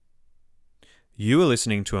You are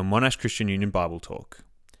listening to a Monash Christian Union Bible Talk.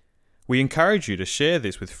 We encourage you to share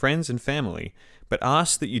this with friends and family, but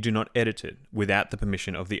ask that you do not edit it without the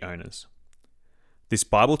permission of the owners. This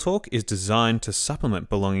Bible Talk is designed to supplement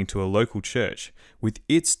belonging to a local church with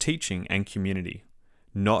its teaching and community,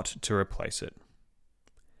 not to replace it.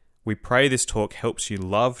 We pray this talk helps you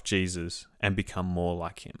love Jesus and become more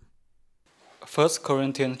like him. 1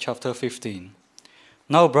 Corinthians chapter 15.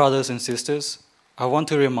 Now, brothers and sisters, I want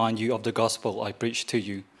to remind you of the gospel I preached to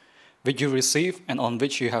you, which you received and on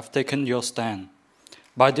which you have taken your stand.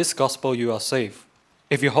 By this gospel you are saved,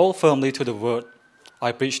 if you hold firmly to the word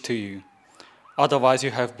I preached to you. Otherwise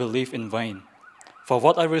you have believed in vain. For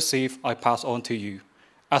what I received I pass on to you,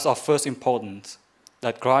 as of first importance,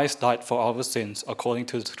 that Christ died for our sins according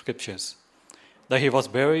to the Scriptures, that he was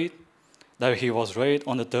buried, that he was raised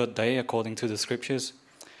on the third day according to the Scriptures,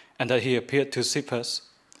 and that he appeared to Cephas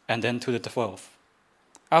and then to the 12.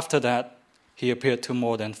 After that, he appeared to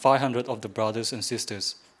more than 500 of the brothers and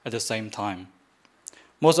sisters at the same time,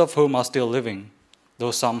 most of whom are still living,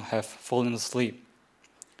 though some have fallen asleep.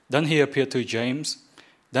 Then he appeared to James,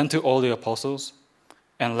 then to all the apostles,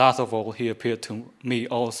 and last of all, he appeared to me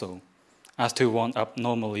also, as to one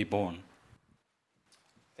abnormally born.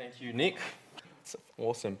 Thank you, Nick. That's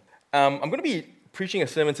awesome. I'm going to be preaching a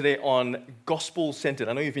sermon today on gospel-centered.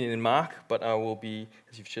 I know you've been in Mark, but I will be,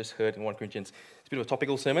 as you've just heard in 1 Corinthians, it's a bit of a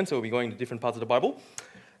topical sermon, so we'll be going to different parts of the Bible.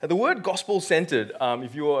 The word gospel-centered,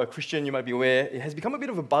 if you're a Christian, you might be aware, it has become a bit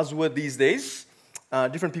of a buzzword these days.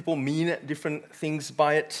 Different people mean different things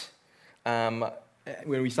by it.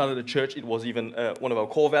 When we started the church, it was even one of our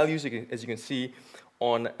core values, as you can see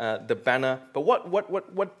on the banner. But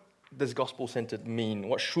what does gospel-centered mean?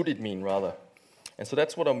 What should it mean, rather? And so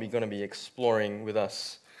that's what I'm going to be exploring with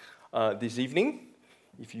us this evening.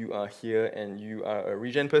 If you are here and you are a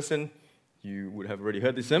regen person, you would have already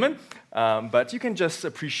heard this sermon, but you can just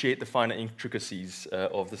appreciate the finer intricacies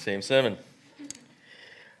of the same sermon.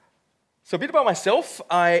 So a bit about myself.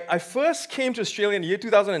 I first came to Australia in the year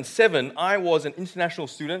 2007. I was an international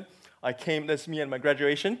student. That's me and my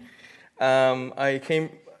graduation. I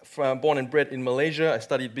came born and bred in Malaysia. I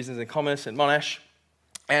studied business and commerce at Monash.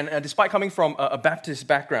 And despite coming from a Baptist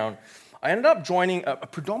background, I ended up joining a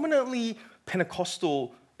predominantly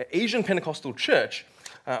Asian Pentecostal church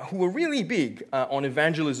who were really big on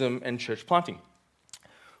evangelism and church planting.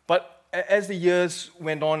 But as the years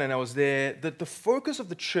went on and I was there, the focus of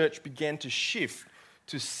the church began to shift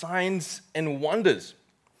to signs and wonders.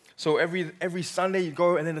 So every Sunday you'd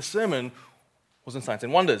go and then the sermon was on signs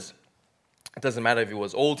and wonders. It doesn't matter if it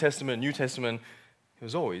was Old Testament, New Testament, it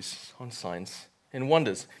was always on signs and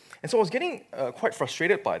wonders. And so I was getting quite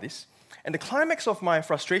frustrated by this. And the climax of my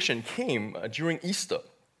frustration came during Easter.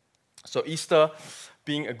 So Easter,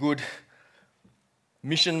 being a good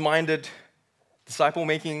mission-minded,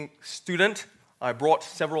 disciple-making student, I brought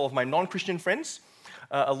several of my non-Christian friends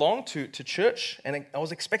along to church. And I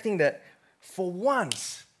was expecting that for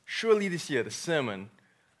once, surely this year, the sermon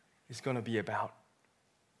is going to be about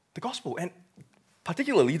the gospel. And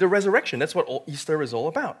particularly the resurrection. That's what Easter is all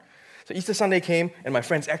about. So Easter Sunday came, and my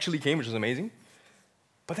friends actually came, which was amazing.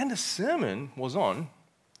 But then the sermon was on,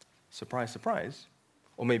 surprise, surprise,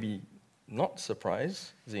 or maybe not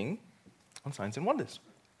surprising, on signs and wonders.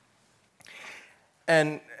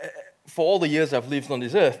 And for all the years I've lived on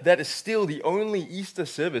this earth, that is still the only Easter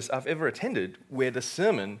service I've ever attended where the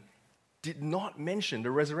sermon did not mention the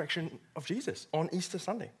resurrection of Jesus on Easter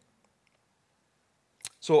Sunday.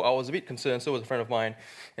 So I was a bit concerned, so was a friend of mine,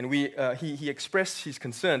 and he expressed his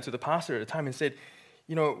concern to the pastor at the time and said,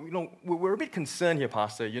 we're a bit concerned here,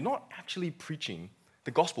 Pastor. You're not actually preaching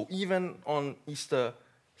the gospel, even on Easter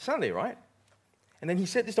Sunday, right? And then he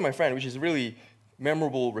said this to my friend, which is a really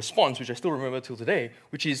memorable response, which I still remember till today,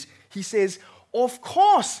 which is, he says, of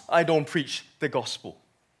course I don't preach the gospel.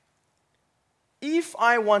 If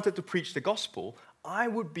I wanted to preach the gospel, I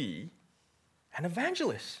would be an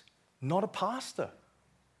evangelist, not a pastor.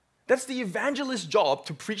 That's the evangelist's job,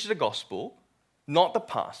 to preach the gospel, not the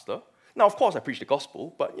pastor. Now, of course, I preach the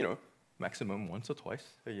gospel, but, maximum once or twice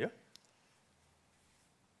a year.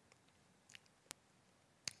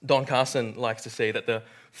 Don Carson likes to say that the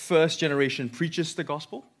first generation preaches the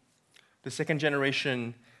gospel, the second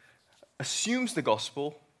generation assumes the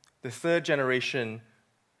gospel, the third generation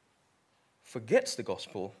forgets the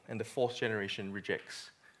gospel, and the fourth generation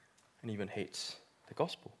rejects and even hates the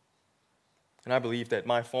gospel. And I believe that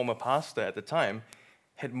my former pastor at the time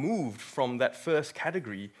had moved from that first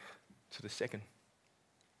category to the second.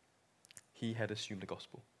 He had assumed the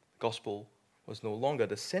gospel. The gospel was no longer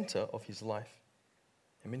the center of his life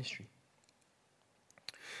and ministry.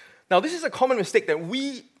 Now, this is a common mistake that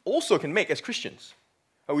we also can make as Christians.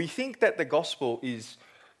 We think that the gospel is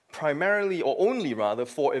primarily, or only rather,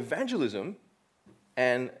 for evangelism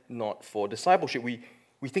and not for discipleship.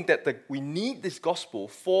 We think that we need this gospel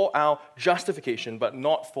for our justification, but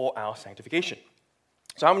not for our sanctification.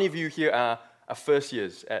 So how many of you here are first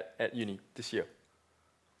years at uni this year?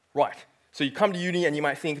 Right. So you come to uni and you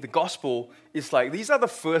might think the gospel is like, these are the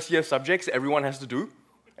first year subjects that everyone has to do.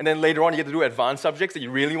 And then later on you get to do advanced subjects that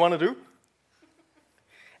you really want to do.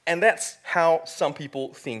 And that's how some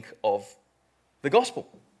people think of the gospel.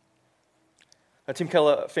 Tim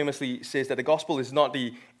Keller famously says that the gospel is not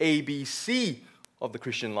the ABC of the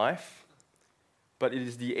Christian life, but it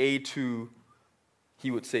is the A to,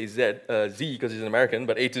 he would say Z because he's an American,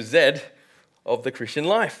 but A to Z of the Christian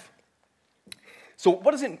life. So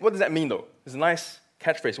what does that mean, though? It's a nice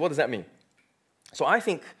catchphrase. What does that mean? So I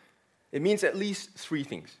think it means at least three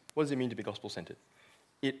things. What does it mean to be gospel-centered?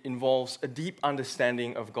 It involves a deep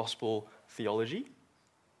understanding of gospel theology.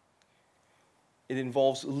 It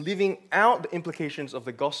involves living out the implications of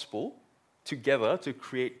the gospel together to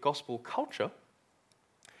create gospel culture.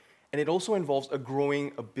 And it also involves a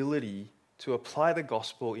growing ability to apply the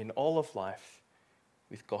gospel in all of life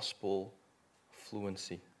with gospel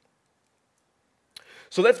fluency.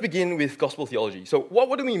 So let's begin with gospel theology. So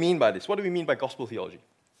what do we mean by this? What do we mean by gospel theology?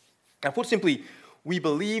 Now, put simply, we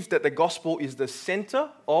believe that the gospel is the center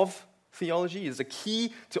of theology, is the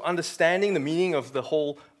key to understanding the meaning of the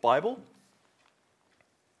whole Bible.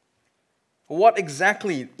 What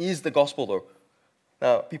exactly is the gospel, though?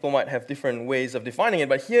 Now, people might have different ways of defining it,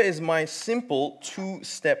 but here is my simple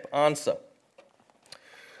two-step answer.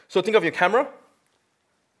 So think of your camera.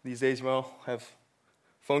 These days, well, have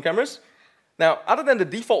phone cameras. Now, other than the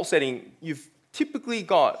default setting, you've typically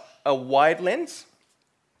got a wide lens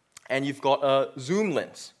and you've got a zoom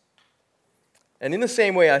lens. And in the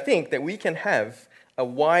same way, I think that we can have a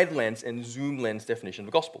wide lens and zoom lens definition of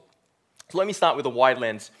the gospel. So let me start with a wide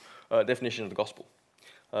lens definition of the gospel.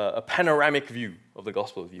 A panoramic view of the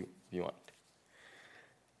gospel, if you want.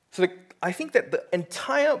 So I think that the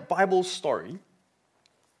entire Bible story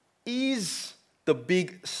is the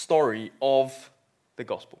big story of the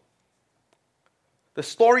gospel. The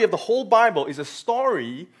story of the whole Bible is a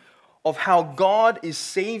story of how God is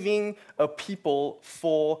saving a people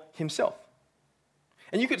for himself.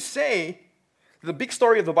 And you could say the big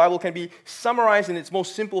story of the Bible can be summarized in its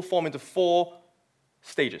most simple form into 4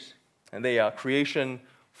 stages. And they are creation,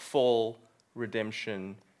 fall,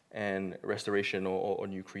 redemption, and restoration or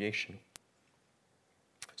new creation.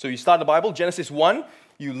 So you start the Bible, Genesis 1,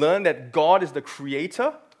 you learn that God is the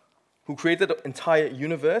creator who created the entire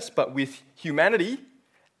universe, but with humanity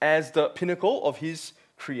as the pinnacle of his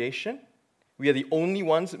creation. We are the only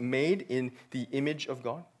ones made in the image of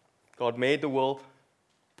God. God made the world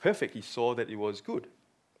perfect. He saw that it was good.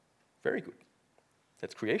 Very good.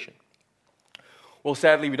 That's creation. Well,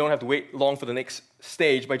 sadly, we don't have to wait long for the next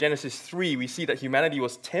stage. By Genesis 3, we see that humanity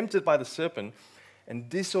was tempted by the serpent and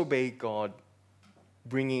disobeyed God,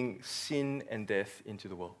 bringing sin and death into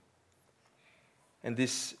the world. And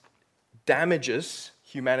this damages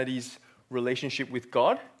humanity's relationship with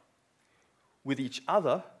God, with each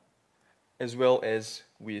other, as well as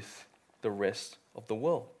with the rest of the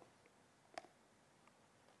world.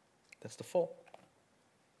 That's the fall.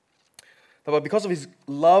 But because of his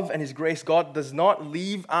love and his grace, God does not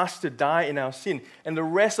leave us to die in our sin. And the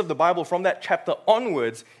rest of the Bible, from that chapter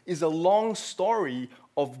onwards, is a long story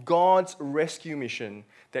of God's rescue mission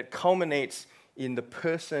that culminates in the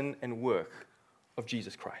person and work of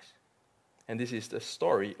Jesus Christ. And this is the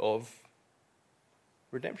story of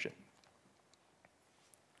redemption.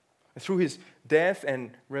 Through his death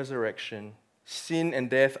and resurrection, sin and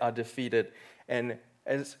death are defeated. And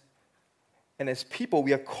as people,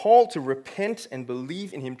 we are called to repent and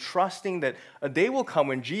believe in him, trusting that a day will come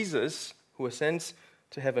when Jesus, who ascends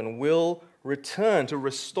to heaven, will return to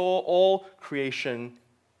restore all creation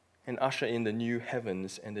and usher in the new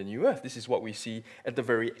heavens and the new earth. This is what we see at the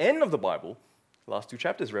very end of the Bible, the last 2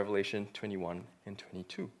 chapters, Revelation 21 and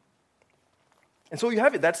 22. And so you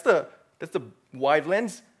have it. That's the wide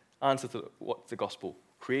lens answer to what's the gospel: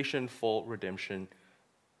 creation, fall, redemption,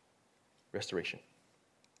 restoration.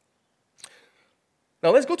 Now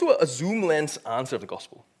let's go to a zoom lens answer of the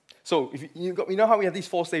gospel. So if you know how we have these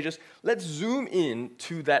 4 stages, let's zoom in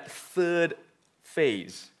to that third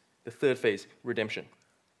phase, redemption.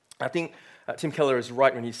 I think Tim Keller is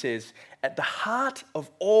right when he says, at the heart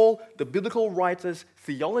of all the biblical writers'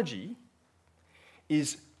 theology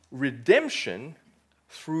is redemption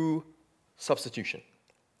through substitution.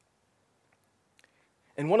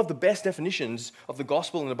 And one of the best definitions of the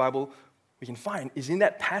gospel in the Bible we can find is in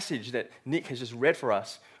that passage that Nick has just read for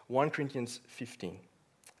us, 1 Corinthians 15.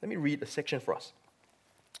 Let me read a section for us.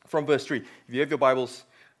 From verse 3. If you have your Bibles,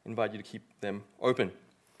 I invite you to keep them open.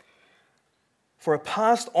 For I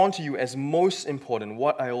passed on to you as most important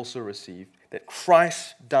what I also received, that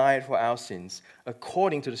Christ died for our sins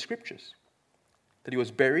according to the Scriptures, that he was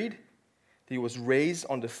buried, that he was raised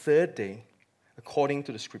on the third day according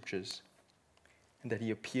to the Scriptures, and that he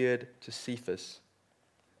appeared to Cephas,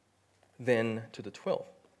 then to the 12.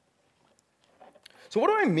 So what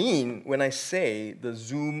do I mean when I say the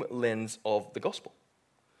zoom lens of the gospel?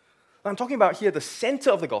 I'm talking about here the center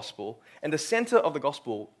of the gospel, and the center of the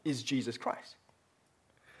gospel is Jesus Christ.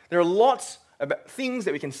 There are lots of things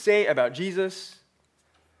that we can say about Jesus,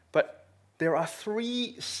 but there are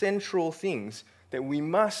three central things that we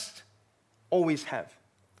must always have.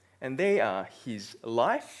 And they are his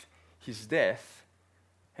life, his death,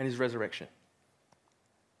 and his resurrection.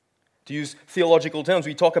 To use theological terms,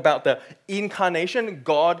 we talk about the incarnation,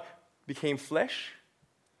 God became flesh.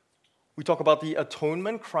 We talk about the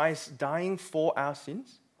atonement, Christ dying for our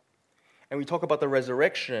sins. And we talk about the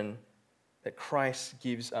resurrection, that Christ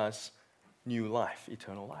gives us new life,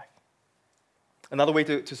 eternal life. Another way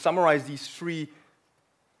to summarize these three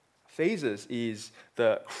phases is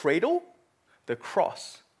the cradle, the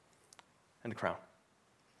cross, and the crown.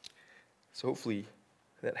 So hopefully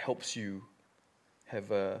that helps you have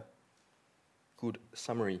a good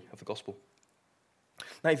summary of the gospel.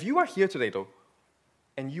 Now, if you are here today, though,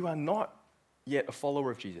 and you are not yet a follower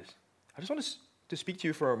of Jesus, I just want to speak to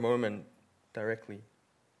you for a moment directly.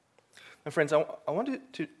 My friends, I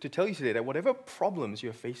want to tell you today that whatever problems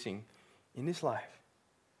you're facing in this life,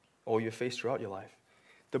 or you face throughout your life,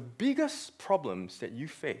 the biggest problems that you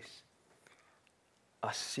face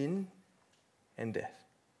are sin and death.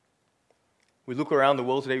 We look around the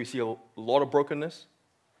world today, we see a lot of brokenness,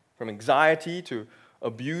 from anxiety to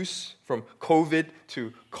abuse, from COVID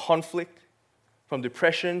to conflict, from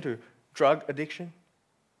depression to drug addiction.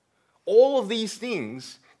 All of these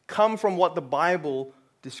things come from what the Bible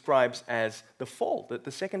describes as the fall,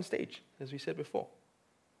 the second stage, as we said before.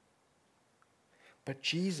 But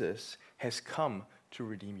Jesus has come to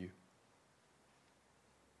redeem you.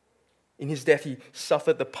 In his death, he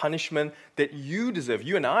suffered the punishment that you deserve,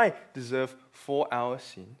 you and I deserve, for our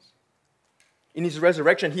sins. In his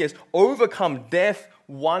resurrection, he has overcome death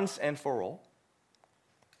once and for all.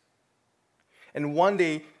 And one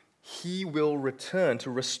day, he will return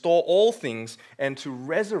to restore all things and to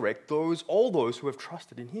resurrect all those who have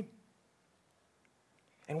trusted in him.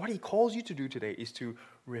 And what he calls you to do today is to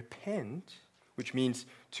repent, which means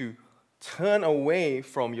to turn away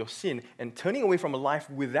from your sin and turning away from a life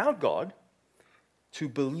without God, to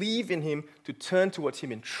believe in him, to turn towards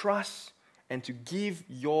him in trust, and to give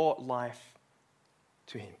your life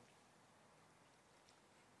to him.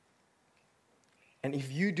 And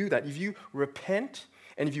if you do that, if you repent,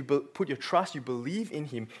 and if you put your trust, you believe in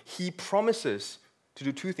him, he promises to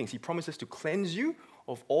do two things. He promises to cleanse you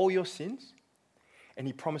of all your sins, and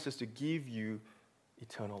he promises to give you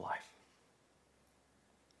eternal life.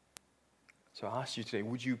 So I ask you today,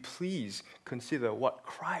 would you please consider what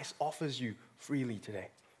Christ offers you freely today?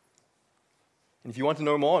 And if you want to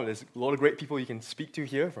know more, there's a lot of great people you can speak to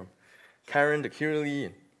here, from Karen to Kiralee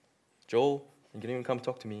and Joel. You can even come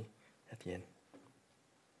talk to me at the end.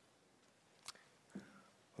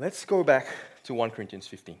 Let's go back to 1 Corinthians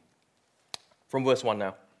 15. From verse 1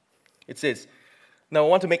 now. It says, "Now I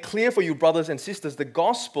want to make clear for you, brothers and sisters, the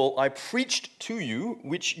gospel I preached to you,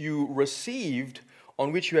 which you received,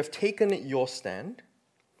 on which you have taken your stand,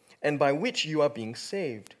 and by which you are being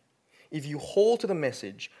saved, if you hold to the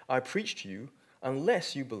message I preached to you,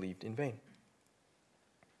 unless you believed in vain."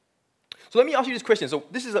 So let me ask you this question. So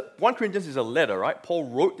 1 Corinthians is a letter, right? Paul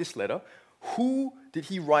wrote this letter. Who did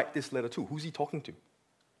he write this letter to? Who's he talking to?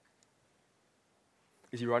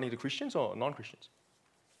 Is he writing to Christians or non-Christians?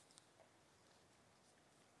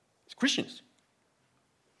 It's Christians.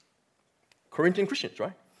 Corinthian Christians,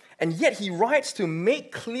 right? And yet he writes to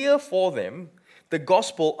make clear for them the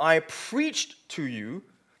gospel I preached to you,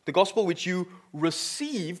 the gospel which you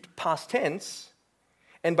received, past tense,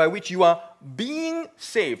 and by which you are being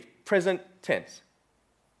saved, present tense.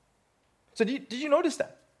 So did you notice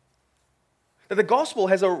that? That the gospel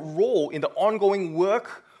has a role in the ongoing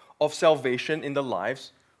work of salvation in the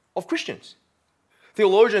lives of Christians.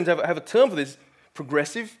 Theologians have a term for this: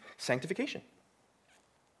 progressive sanctification.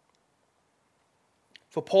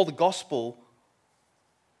 For Paul, the gospel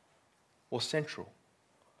was central.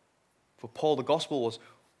 For Paul, the gospel was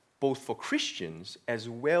both for Christians as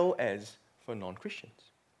well as for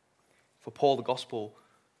non-Christians. For Paul, the gospel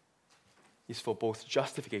is for both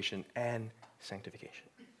justification and sanctification.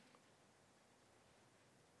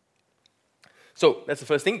 So that's the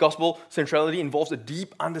first thing. Gospel centrality involves a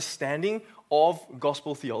deep understanding of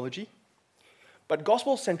gospel theology. But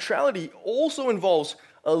gospel centrality also involves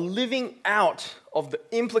a living out of the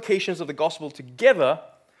implications of the gospel together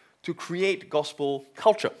to create gospel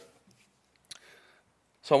culture.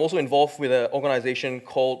 So I'm also involved with an organization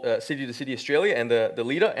called City to City Australia, and the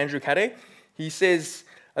leader, Andrew Cadday, he says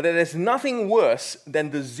that there's nothing worse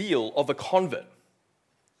than the zeal of a convert.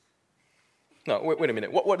 No, wait a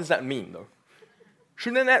minute. What does that mean, though?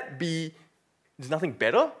 Shouldn't that be, there's nothing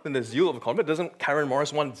better than the zeal of a convert? Doesn't Karen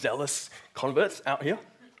Morris want zealous converts out here?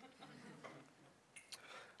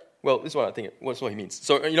 Well, this is what I think, what's what he means.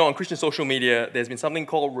 So, on Christian social media, there's been something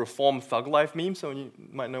called Reform Thug Life memes, so you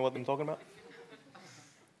might know what I'm talking about.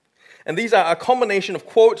 And these are a combination of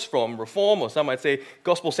quotes from Reform, or some might say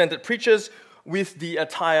gospel-centered preachers, with the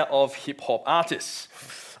attire of hip-hop artists.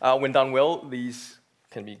 When done well, these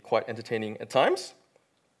can be quite entertaining at times.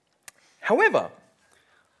 However,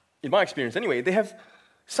 in my experience anyway, they have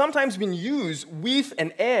sometimes been used with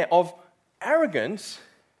an air of arrogance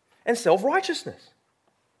and self-righteousness.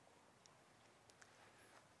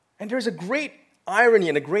 And there is a great irony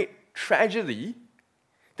and a great tragedy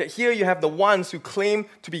that here you have the ones who claim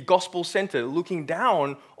to be gospel-centered looking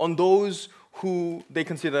down on those who they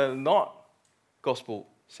consider not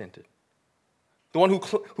gospel-centered. The one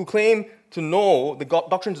who claim to know the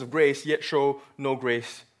doctrines of grace yet show no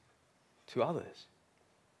grace to others.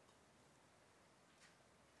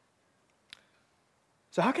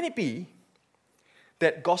 So how can it be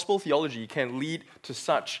that gospel theology can lead to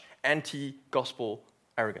such anti-gospel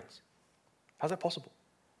arrogance? How's that possible?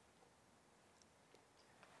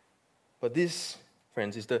 But this,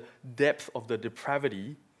 friends, is the depth of the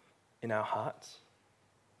depravity in our hearts.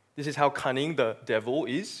 This is how cunning the devil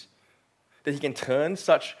is, that he can turn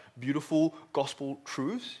such beautiful gospel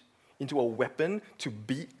truths into a weapon to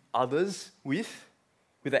beat others with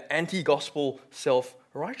an anti-gospel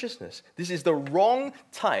self-righteousness. This is the wrong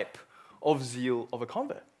type of zeal of a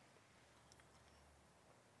convert.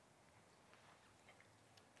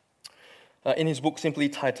 In his book simply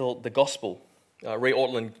titled The Gospel, Ray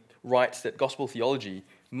Ortlund writes that gospel theology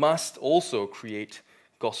must also create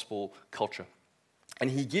gospel culture. And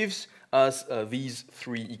he gives us these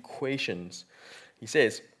three equations. He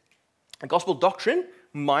says, gospel doctrine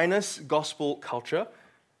minus gospel culture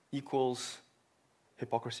equals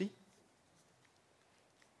hypocrisy.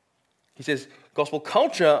 He says, gospel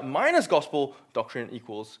culture minus gospel doctrine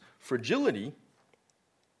equals fragility.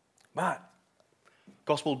 But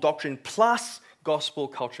gospel doctrine plus gospel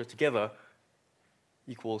culture together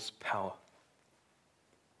equals power.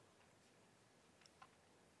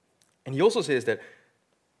 And he also says that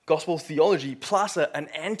gospel theology plus an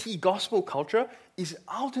anti-gospel culture is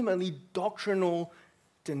ultimately doctrinal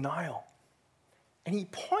denial. And he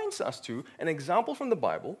points us to an example from the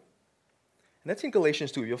Bible, and that's in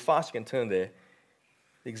Galatians 2. If you're fast, you can turn there.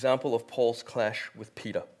 The example of Paul's clash with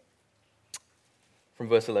Peter. From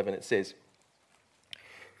verse 11, it says,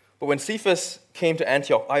 "But when Cephas came to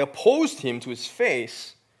Antioch, I opposed him to his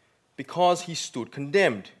face because he stood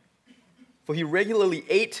condemned. For he regularly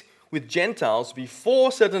ate with Gentiles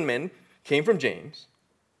before certain men came from James.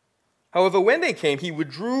 However, when they came, he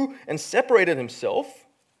withdrew and separated himself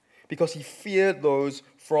because he feared those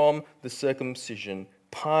from the circumcision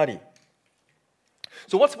party."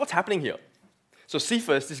 So what's happening here? So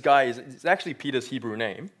Cephas, this guy, is actually Peter's Hebrew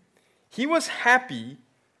name. He was happy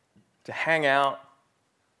to hang out,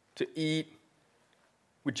 to eat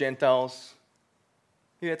with Gentiles.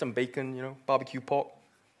 He had some bacon, barbecue pork.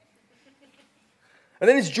 And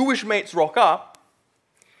then his Jewish mates rock up,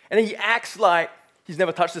 and then he acts like he's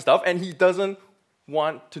never touched this stuff, and he doesn't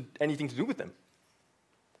want anything to do with them.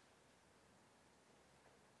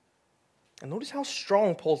 And notice how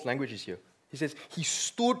strong Paul's language is here. He says, he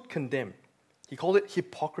stood condemned. He called it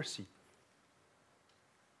hypocrisy.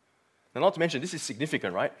 Now, not to mention, this is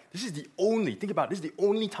significant, right? This is the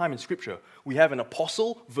only time in Scripture we have an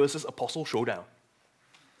apostle versus apostle showdown.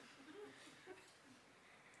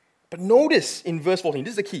 But notice in verse 14,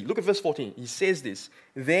 this is the key. Look at verse 14. He says this: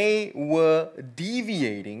 they were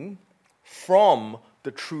deviating from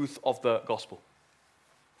the truth of the gospel.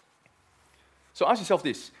 So ask yourself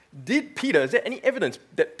this: is there any evidence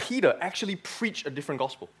that Peter actually preached a different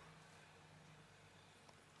gospel?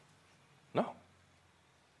 No.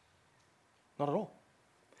 Not at all.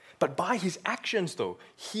 But by his actions, though,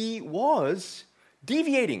 he was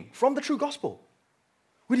deviating from the true gospel.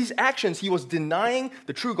 With his actions, he was denying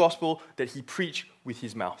the true gospel that he preached with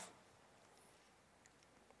his mouth.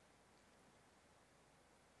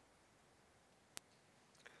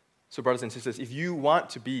 So, brothers and sisters, if you want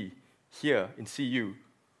to be here in CU,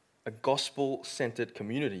 a gospel-centered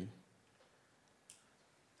community,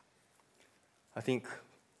 I think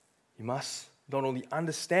you must not only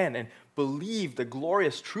understand and believe the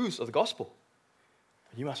glorious truths of the gospel,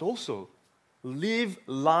 but you must also live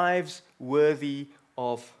lives worthy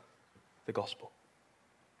of the gospel.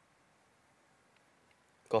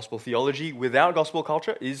 Gospel theology without gospel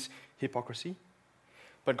culture is hypocrisy,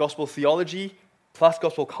 but gospel theology plus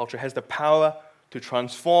gospel culture has the power to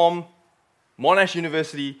transform Monash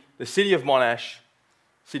University, the city of Monash,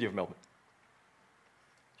 city of Melbourne.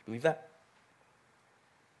 Do you believe that?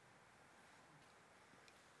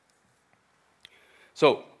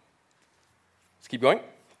 So, let's keep going.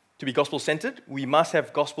 To be gospel-centered, we must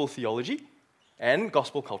have gospel theology and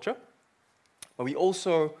gospel culture, but we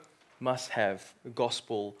also must have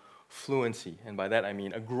gospel fluency. And by that I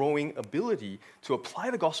mean a growing ability to apply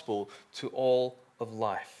the gospel to all of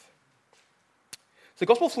life. So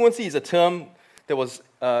gospel fluency is a term that was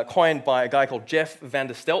coined by a guy called Jeff Van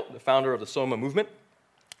der Stelt, the founder of the Soma movement.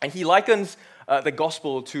 And he likens the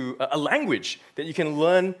gospel to a language that you can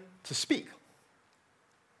learn to speak.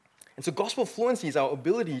 And so gospel fluency is our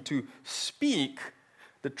ability to speak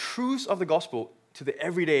the truths of the gospel to the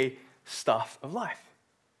everyday stuff of life.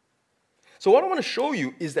 So what I want to show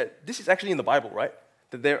you is that this is actually in the Bible, right?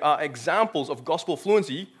 That there are examples of gospel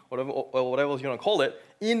fluency, whatever you want to call it,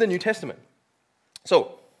 in the New Testament.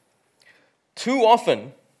 So, too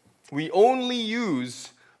often, we only use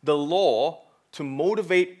the law to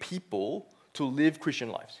motivate people to live Christian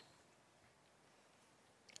lives.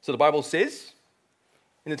 So the Bible says,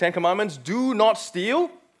 in the Ten Commandments, do not steal,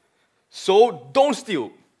 so don't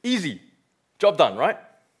steal. Easy. Job done, right?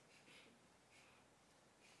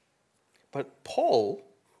 But Paul,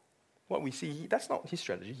 what we see, that's not his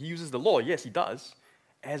strategy. He uses the law, yes, he does,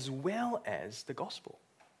 as well as the gospel.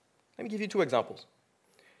 Let me give you two examples.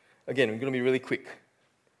 Again, we're going to be really quick.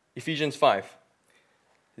 Ephesians 5.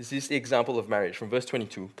 This is the example of marriage from verse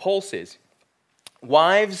 22. Paul says,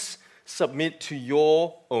 wives, submit to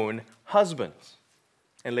your own husbands.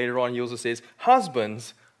 And later on, he also says,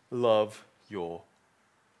 husbands, love your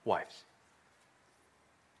wives.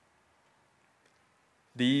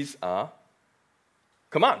 These are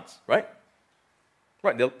commands, right?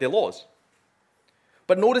 Right, they're laws.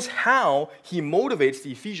 But notice how he motivates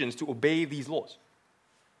the Ephesians to obey these laws.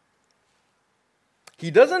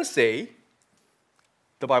 He doesn't say,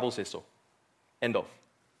 the Bible says so. End of.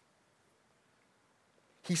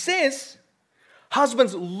 He says,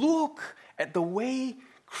 husbands, look at the way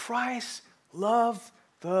Christ loved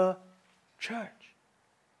the church.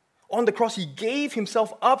 On the cross, he gave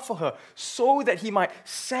himself up for her so that he might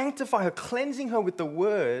sanctify her, cleansing her with the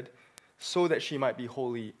word, so that she might be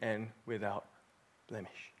holy and without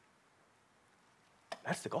blemish.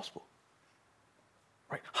 That's the gospel.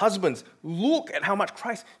 Right? Husbands, look at how much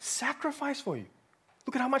Christ sacrificed for you.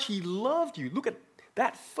 Look at how much he loved you. Look at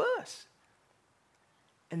that first.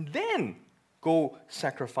 And then go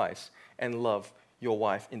sacrifice and love your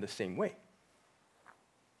wife in the same way.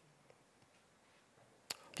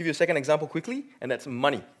 Give you a second example quickly, and that's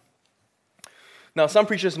money. Now, some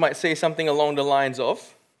preachers might say something along the lines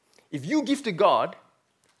of, if you give to God,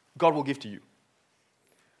 God will give to you.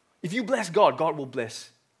 If you bless God, God will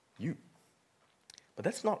bless you. But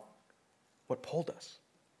that's not what Paul does.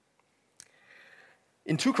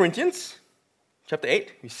 In 2 Corinthians chapter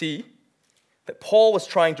 8, we see that Paul was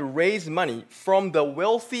trying to raise money from the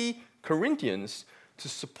wealthy Corinthians to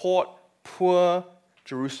support poor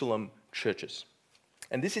Jerusalem churches.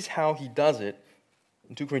 And this is how he does it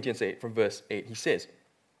in 2 Corinthians 8, from verse 8. He says,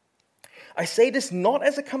 I say this not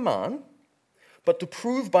as a command, but to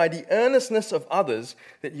prove by the earnestness of others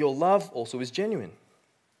that your love also is genuine.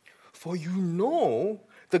 For you know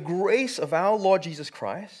the grace of our Lord Jesus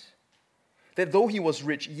Christ, that though he was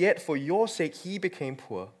rich, yet for your sake he became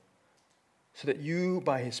poor, so that you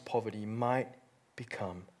by his poverty might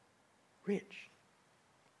become rich.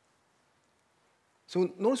 So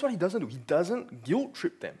notice what he doesn't do. He doesn't guilt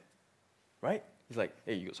trip them, right? He's like,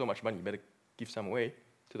 hey, you got so much money, you better give some away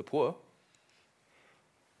to the poor.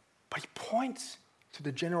 But he points to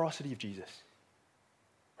the generosity of Jesus.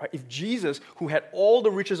 Right? If Jesus, who had all the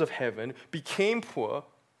riches of heaven, became poor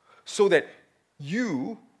so that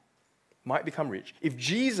you might become rich. If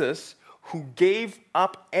Jesus, who gave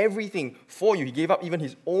up everything for you, he gave up even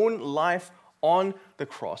his own life on the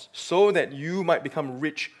cross so that you might become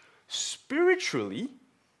rich spiritually,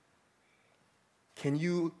 can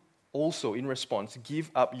you also, in response, give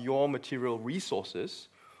up your material resources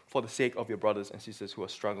for the sake of your brothers and sisters who are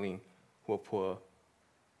struggling, who are poor?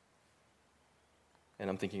 And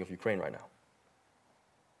I'm thinking of Ukraine right now.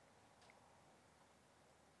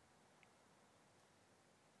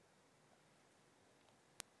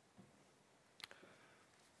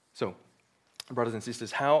 So, brothers and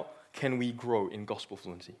sisters, how can we grow in gospel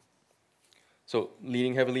fluency? So,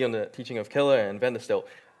 leaning heavily on the teaching of Keller and Van der Stel,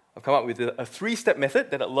 I've come up with a 3-step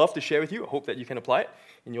method that I'd love to share with you. I hope that you can apply it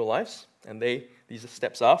in your lives. And these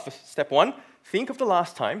steps are, for step 1, think of the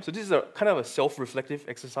last time. So this is a kind of a self-reflective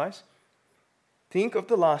exercise. Think of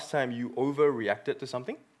the last time you overreacted to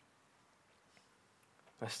something.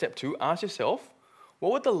 Step 2, ask yourself,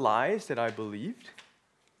 what were the lies that I believed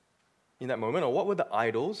in that moment? Or what were the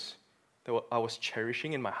idols that I was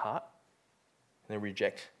cherishing in my heart? And then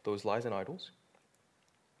reject those lies and idols.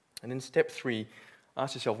 And then step 3,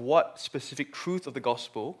 ask yourself, what specific truth of the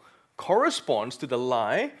gospel corresponds to the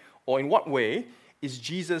lie, or in what way is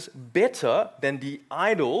Jesus better than the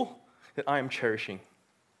idol that I am cherishing?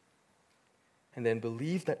 And then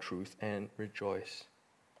believe that truth and rejoice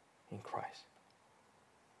in Christ.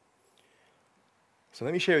 So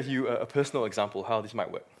let me share with you a personal example how this might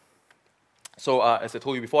work. So as I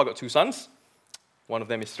told you before, I got 2 sons. One of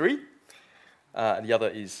them is 3. The other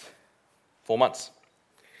is 4 months.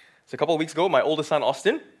 So a couple of weeks ago, my oldest son,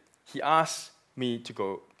 Austin, he asked me to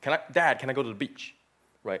go, Dad, can I go to the beach?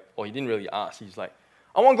 Right? Or he didn't really ask. He's like,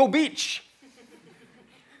 I want to go beach.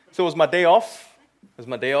 So it was my day off.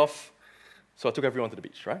 So I took everyone to the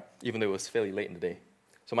beach, right? Even though it was fairly late in the day.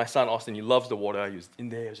 So my son, Austin, he loves the water. He was in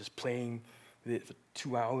there, he was just playing with it for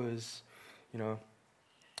 2 hours, you know.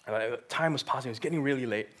 Time was passing. It was getting really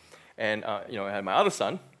late. And, I had my other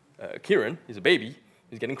son, Kieran, he's a baby.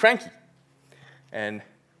 He's getting cranky. And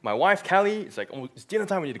my wife, Callie, it's like, oh, it's dinner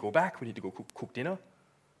time. We need to go back. We need to go cook dinner.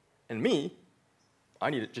 And me,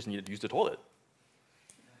 I just needed to use the toilet.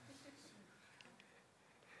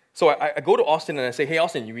 So I go to Austin and I say, hey,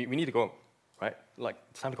 Austin, we need to go home, right? Like,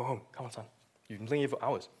 it's time to go home. Come on, son. You've been playing here for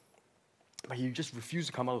hours. But he just refused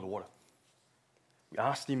to come out of the water. We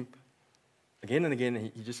asked him again and again,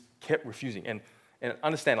 and he just kept refusing. And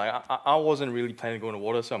understand, like, I wasn't really planning to go in the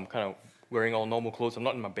water, so I'm kind of wearing all normal clothes. I'm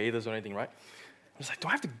not in my bathers or anything, right? I was like, do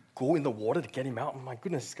I have to go in the water to get him out? Oh my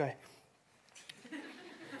goodness, this guy.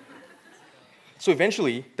 So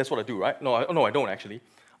eventually, that's what I do, right? No, I don't actually.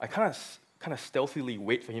 I kind of stealthily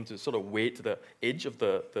wait for him to sort of wade to the edge of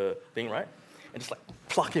the thing, right? And just like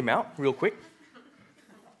pluck him out real quick.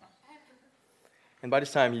 And by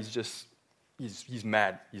this time, he's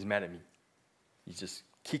mad. He's mad at me. He's just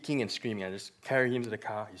kicking and screaming. I just carry him to the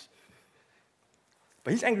car.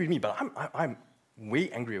 But he's angry with me, but I'm way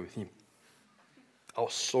angrier with him. I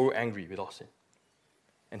was so angry with Austin.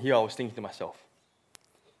 And here I was thinking to myself,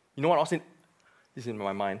 you know what, Austin? This is in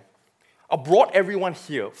my mind. I brought everyone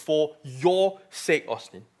here for your sake,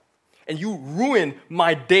 Austin. And you ruined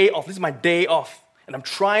my day off. This is my day off. And I'm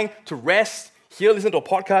trying to rest here, listen to a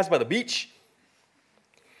podcast by the beach.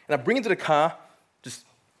 And I bring him to the car, just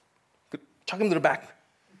chuck him to the back.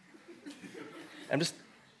 I'm just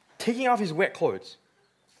taking off his wet clothes.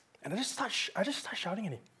 And I just start shouting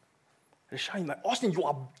at him. I just shouting like, Austin,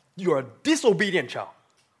 you are a disobedient child.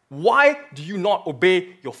 Why do you not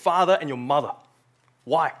obey your father and your mother?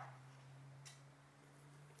 Why?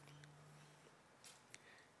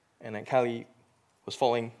 And then Callie was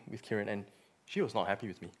following with Kieran, and she was not happy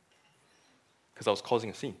with me because I was causing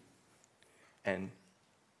a scene. And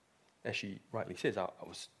as she rightly says, I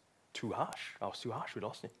was too harsh. I was too harsh with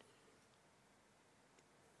Austin.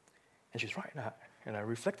 And she's right. And I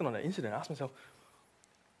reflected on that incident and asked myself,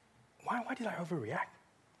 why did I overreact?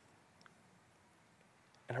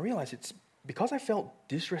 And I realized it's because I felt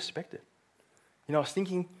disrespected. I was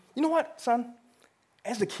thinking, you know what, son?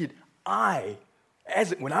 As a kid,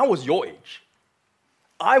 when I was your age,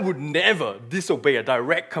 I would never disobey a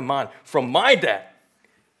direct command from my dad.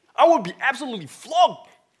 I would be absolutely flogged.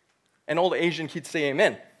 And all the Asian kids say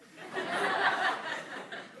amen.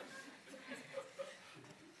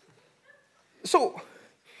 So,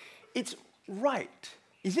 it's right.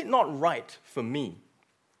 Is it not right for me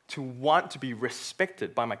to want to be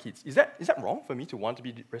respected by my kids? Is that wrong for me to want to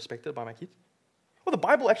be respected by my kids? Well, the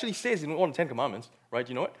Bible actually says in one of the 10 Commandments, right?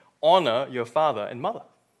 You know what? Honor your father and mother.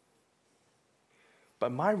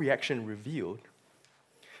 But my reaction revealed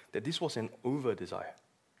that this was an over-desire.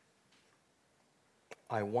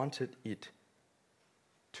 I wanted it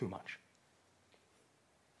too much.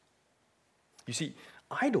 You see,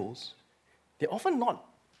 idols, they're often not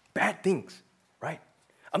bad things, right?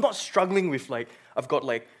 I'm not struggling with I've got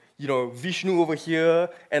Vishnu over here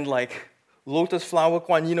and lotus flower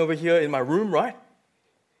Kuan Yin over here in my room, right?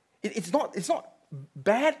 It's not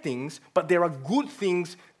bad things, but there are good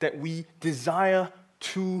things that we desire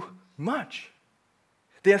too much.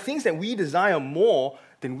 There are things that we desire more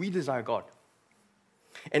than we desire God.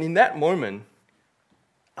 And in that moment,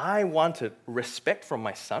 I wanted respect from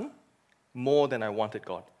my son more than I wanted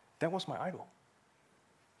God. That was my idol.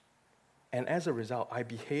 And as a result, I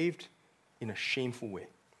behaved in a shameful way.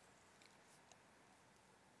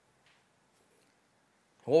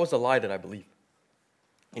 What was the lie that I believed?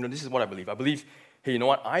 This is what I believe. I believe, hey, you know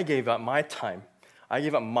what? I gave up my time. I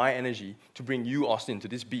gave up my energy to bring you, Austin, to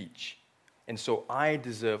this beach. And so I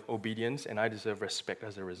deserve obedience and I deserve respect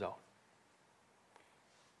as a result.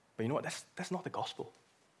 But you know what? That's not the gospel.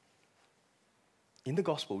 In the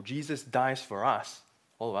gospel, Jesus dies for us,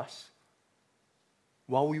 all of us,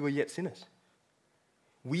 while we were yet sinners.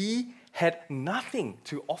 We had nothing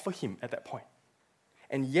to offer him at that point.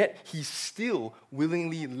 And yet, he still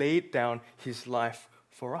willingly laid down his life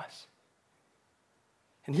for us.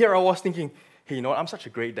 And here I was thinking, hey, you know what? I'm such a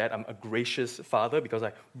great dad. I'm a gracious father because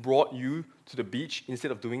I brought you to the beach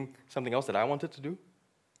instead of doing something else that I wanted to do.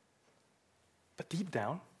 But deep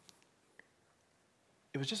down,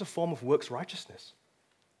 it was just a form of works righteousness,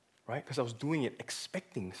 right? Because I was doing it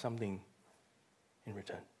expecting something in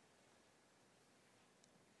return.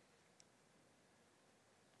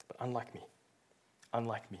 But unlike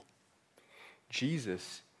me,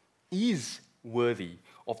 Jesus is worthy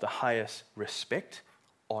of the highest respect,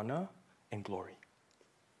 honor, and glory.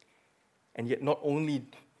 And yet not only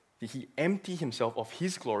did he empty himself of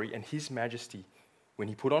his glory and his majesty when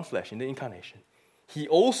he put on flesh in the incarnation, he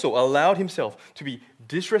also allowed himself to be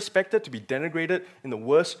disrespected, to be denigrated in the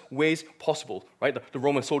worst ways possible. Right? The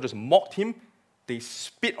Roman soldiers mocked him, they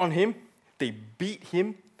spit on him, they beat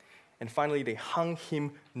him, and finally they hung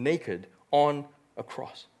him naked on a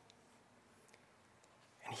cross.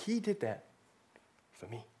 And he did that for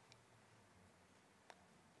me.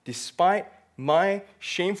 Despite my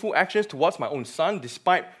shameful actions towards my own son,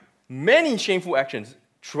 despite many shameful actions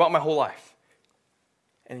throughout my whole life.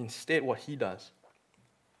 And instead, what he does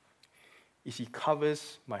is he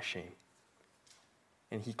covers my shame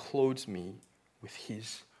and he clothes me with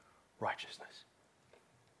his righteousness.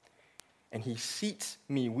 And he seats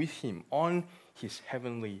me with him on his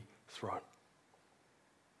heavenly throne.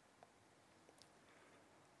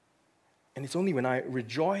 And it's only when I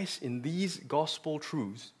rejoice in these gospel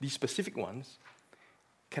truths, these specific ones,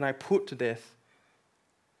 can I put to death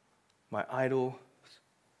my idols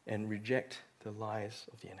and reject the lies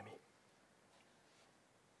of the enemy.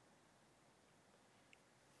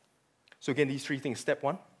 So again, these three things. Step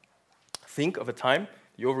one, think of a time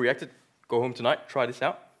you overreacted. Go home tonight, try this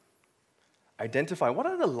out. Identify what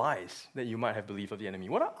are the lies that you might have believed of the enemy.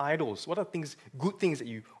 What are idols? What are things, good things that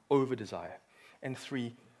you over-desire? And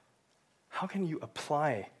three, how can you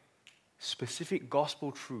apply specific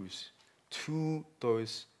gospel truths to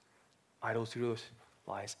those idols, to those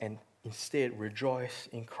lies, and instead rejoice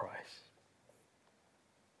in Christ?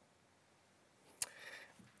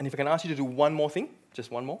 And if I can ask you to do one more thing,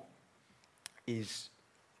 just one more, is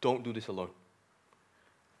don't do this alone.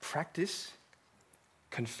 Practice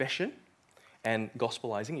confession and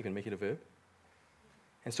gospelizing. You can make it a verb.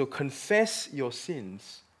 And so confess your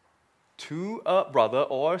sins to a brother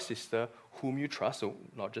or a sister whom you trust, so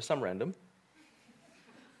not just some random.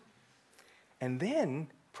 And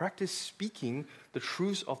then practice speaking the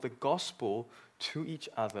truths of the gospel to each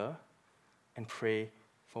other and pray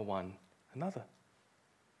for one another.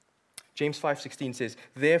 James 5:16 says,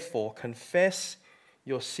 therefore confess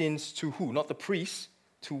your sins to who? Not the priests,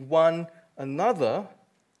 to one another,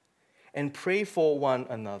 and pray for one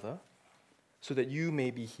another so that you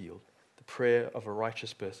may be healed. The prayer of a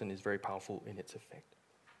righteous person is very powerful in its effect.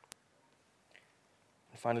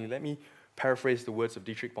 And finally, let me paraphrase the words of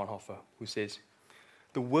Dietrich Bonhoeffer, who says,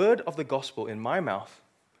 the word of the gospel in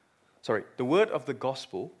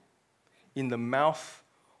the mouth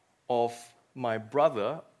of my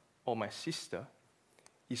brother or my sister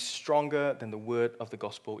is stronger than the word of the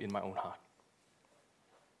gospel in my own heart.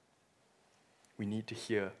 We need to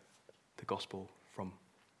hear the gospel from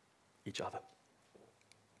each other.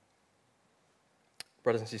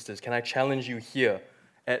 Brothers and sisters, can I challenge you here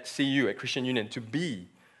at CU, at Christian Union, to be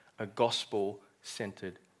a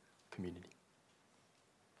gospel-centered community?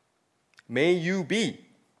 May you be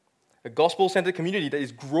a gospel-centered community that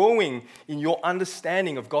is growing in your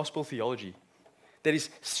understanding of gospel theology, that is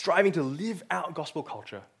striving to live out gospel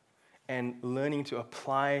culture and learning to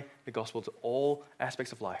apply the gospel to all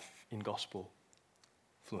aspects of life in gospel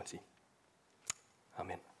fluency.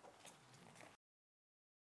 Amen.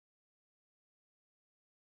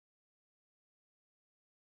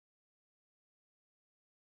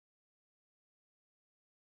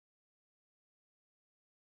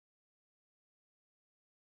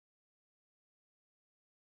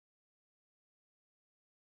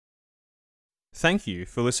 Thank you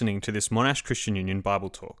for listening to this Monash Christian Union Bible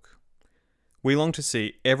Talk. We long to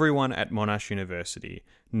see everyone at Monash University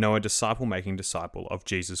know a disciple-making disciple of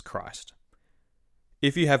Jesus Christ.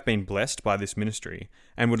 If you have been blessed by this ministry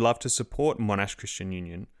and would love to support Monash Christian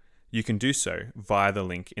Union, you can do so via the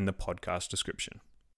link in the podcast description.